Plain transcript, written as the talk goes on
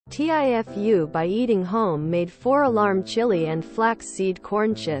TIFU by eating home-made 4-alarm chili and flaxseed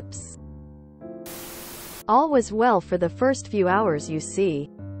corn chips. All was well for the first few hours, you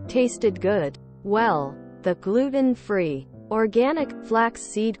see. Tasted good. Well, the gluten-free, organic,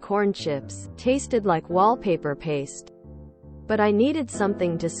 flaxseed corn chips tasted like wallpaper paste. But I needed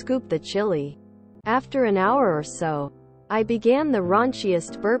something to scoop the chili. After an hour or so, I began the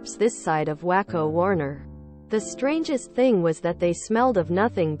raunchiest burps this side of Wacko Warner. The strangest thing was that they smelled of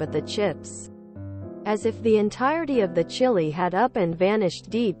nothing but the chips. As if the entirety of the chili had up and vanished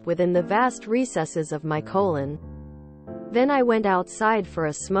deep within the vast recesses of my colon. Then I went outside for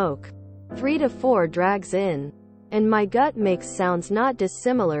a smoke. 3 to 4 drags in, and my gut makes sounds not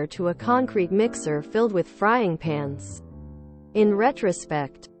dissimilar to a concrete mixer filled with frying pans. In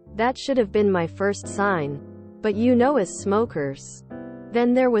retrospect, that should have been my first sign. But you know, as smokers.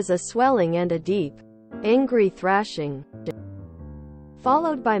 Then there was a swelling and a deep, angry thrashing,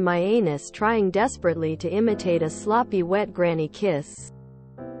 followed by my anus trying desperately to imitate a sloppy wet granny kiss.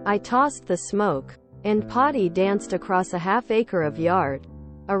 I tossed the smoke, and potty danced across a half-acre of yard,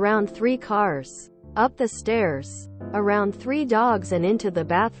 around 3 cars, up the stairs, around 3 dogs and into the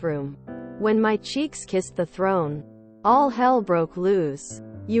bathroom. When my cheeks kissed the throne, all hell broke loose.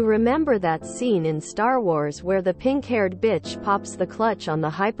 You remember that scene in Star Wars where the pink-haired bitch pops the clutch on the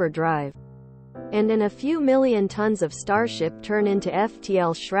hyperdrive, and in a few million tons of starship turn into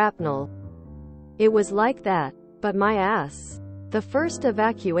FTL shrapnel? It was like that, but my ass. The first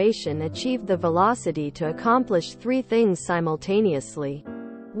evacuation achieved the velocity to accomplish 3 things simultaneously.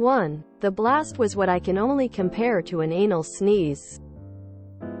 1. The blast was what I can only compare to an anal sneeze.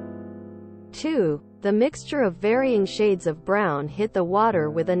 2. The mixture of varying shades of brown hit the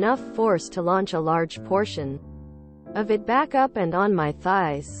water with enough force to launch a large portion of it back up and on my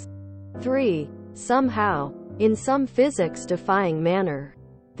thighs. 3. Somehow, in some physics-defying manner,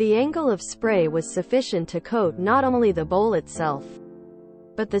 the angle of spray was sufficient to coat not only the bowl itself,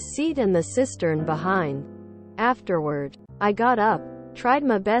 but the seat and the cistern behind. Afterward, I got up, tried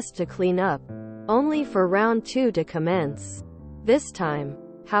my best to clean up, only for round 2 to commence. This time,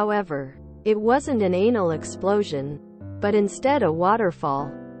 however, it wasn't an anal explosion, but instead a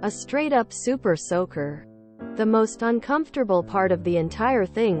waterfall, a straight-up super soaker. The most uncomfortable part of the entire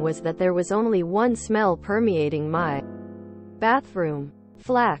thing was that there was only one smell permeating my bathroom.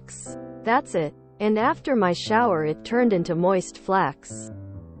 Flax. That's it. And after my shower it turned into moist flax.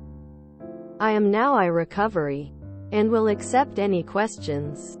 I am now in recovery, and will accept any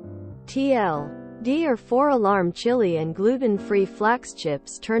questions. TLD or 4-alarm chili and gluten-free flax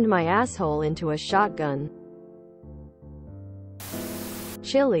chips turned my asshole into a shotgun.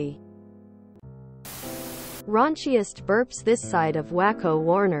 Chili. Raunchiest burps this side of Wacko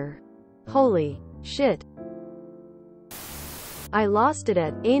Warner. Holy shit. I lost it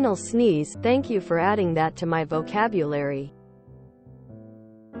at anal sneeze. Thank you for adding that to my vocabulary.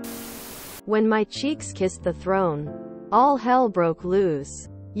 When my cheeks kissed the throne, all hell broke loose.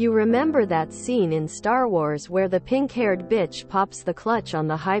 You remember that scene in Star Wars where the pink-haired bitch pops the clutch on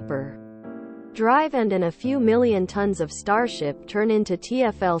the hyper-drive and in a few million tons of starship turn into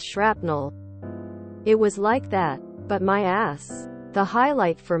TFL shrapnel? It was like that, but my ass. The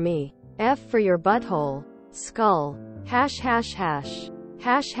highlight for me. F for your butthole. Skull. Hash hash hash.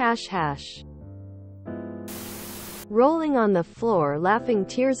 Hash hash hash. Rolling on the floor laughing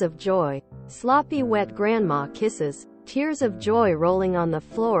tears of joy. Sloppy wet grandma kisses. Tears of joy rolling on the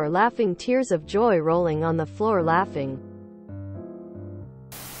floor laughing, tears of joy rolling on the floor laughing.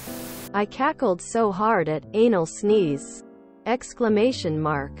 I cackled so hard at anal sneeze! Exclamation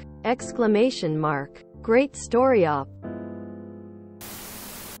mark. Exclamation mark. Great story op.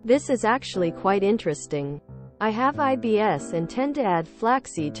 This is actually quite interesting. I have IBS and tend to add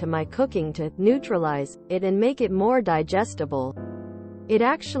flaxseed to my cooking to neutralize it and make it more digestible. It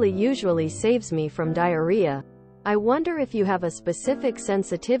actually usually saves me from diarrhea. I wonder if you have a specific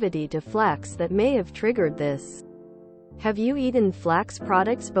sensitivity to flax that may have triggered this. Have you eaten flax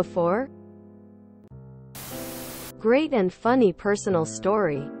products before? Great and funny personal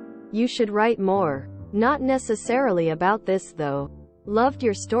story. You should write more. Not necessarily about this though. Loved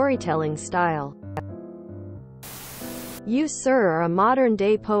your storytelling style. You, sir, are a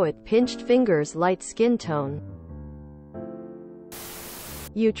modern-day poet, pinched fingers, light skin tone.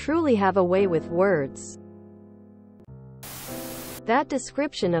 You truly have a way with words. That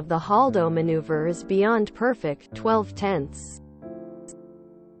description of the Haldo maneuver is beyond perfect. 12 tenths.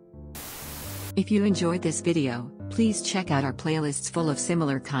 If you enjoyed this video, please check out our playlists full of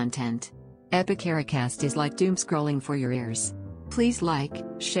similar content. Epicaricast is like doom scrolling for your ears. Please like,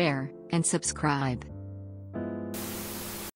 share, and subscribe.